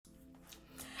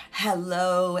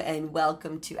Hello and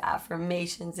welcome to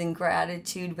Affirmations and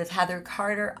Gratitude with Heather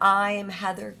Carter. I am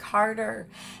Heather Carter,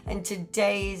 and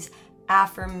today's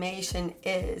affirmation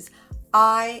is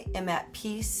I am at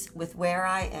peace with where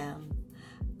I am.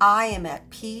 I am at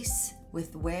peace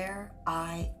with where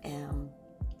I am.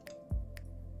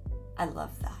 I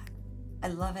love that. I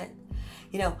love it.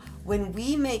 You know, when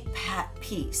we make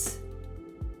peace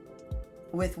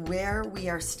with where we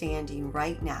are standing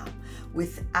right now,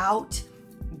 without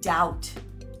doubt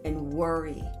and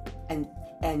worry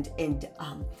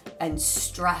and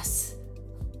stress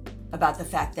about the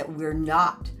fact that we're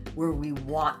not where we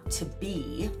want to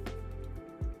be,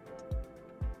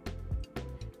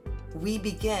 we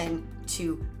begin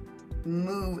to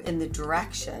move in the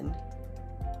direction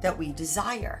that we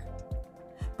desire,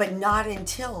 but not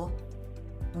until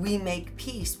we make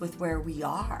peace with where we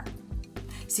are.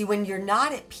 See, when you're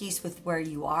not at peace with where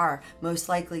you are, most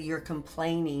likely you're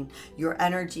complaining. Your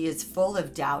energy is full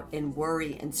of doubt and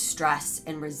worry and stress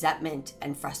and resentment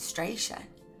and frustration.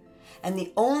 And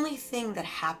the only thing that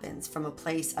happens from a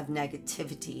place of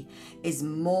negativity is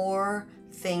more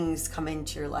things come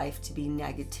into your life to be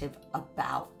negative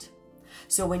about.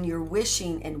 So when you're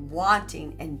wishing and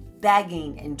wanting and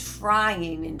begging and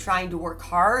trying to work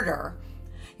harder,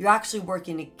 you're actually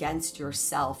working against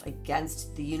yourself,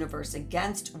 against the universe,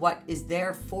 against what is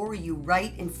there for you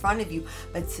right in front of you.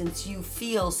 But since you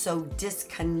feel so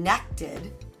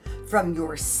disconnected from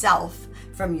yourself,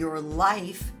 from your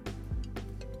life,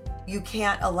 you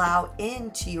can't allow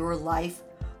into your life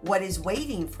what is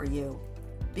waiting for you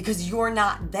because you're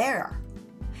not there.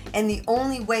 And the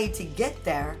only way to get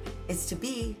there is to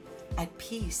be at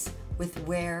peace with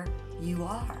where you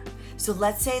are. So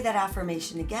let's say that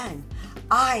affirmation again.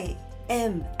 I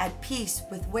am at peace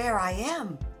with where I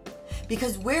am,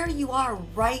 because where you are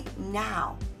right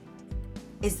now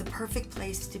is the perfect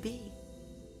place to be.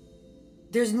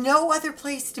 There's no other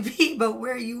place to be but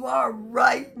where you are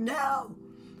right now.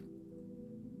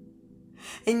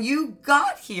 And you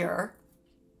got here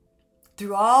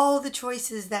through all the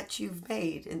choices that you've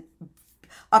made and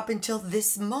up until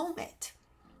this moment.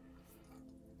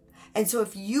 And so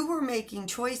if you were making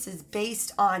choices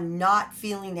based on not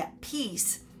feeling at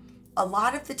peace, a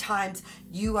lot of the times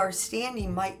you are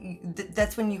standing,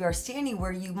 that's when you are standing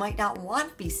where you might not want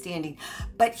to be standing.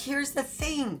 But here's the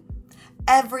thing,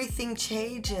 everything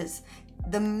changes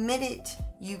the minute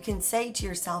you can say to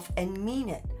yourself and mean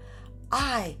it,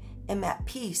 I am at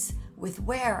peace with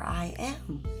where I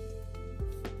am.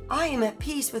 I am at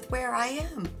peace with where I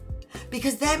am.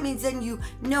 Because that means then you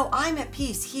know I'm at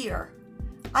peace here.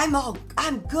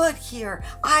 I'm good here.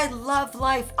 I love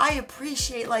life. I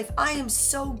appreciate life. I am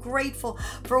so grateful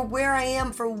for where I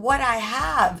am, for what I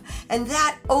have. And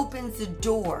that opens the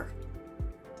door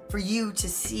for you to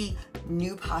see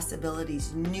new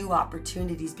possibilities, new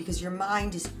opportunities, because your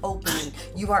mind is opening.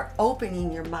 You are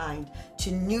opening your mind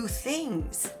to new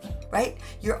things, right?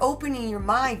 You're opening your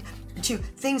mind to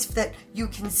things that you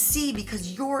can see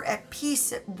because you're at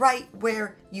peace right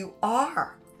where you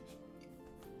are.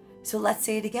 So let's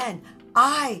say it again.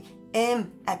 I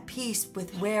am at peace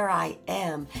with where I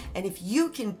am. And if you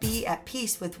can be at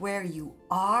peace with where you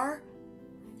are,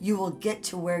 you will get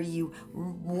to where you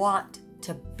want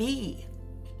to be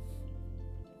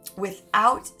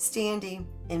without standing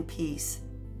in peace,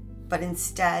 but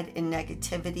instead in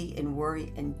negativity and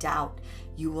worry and doubt.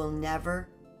 You will never,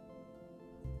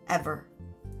 ever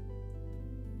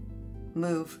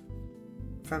move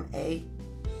from A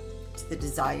to the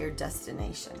desired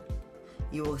destination.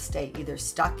 You will stay either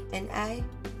stuck in A,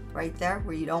 right there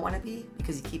where you don't want to be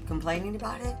because you keep complaining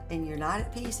about it and you're not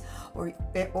at peace, or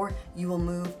you will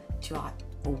move to a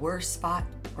worse spot,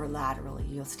 or laterally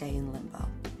you'll stay in limbo.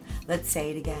 Let's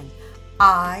say it again.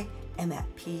 I am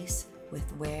at peace with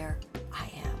where I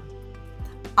am.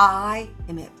 I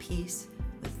am at peace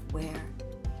with where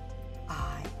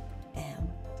I am.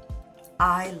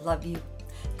 I love you.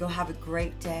 Go have a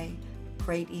great day,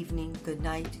 great evening, good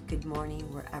night, good morning,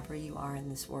 wherever you are in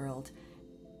this world.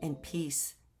 And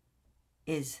peace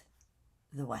is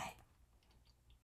the way.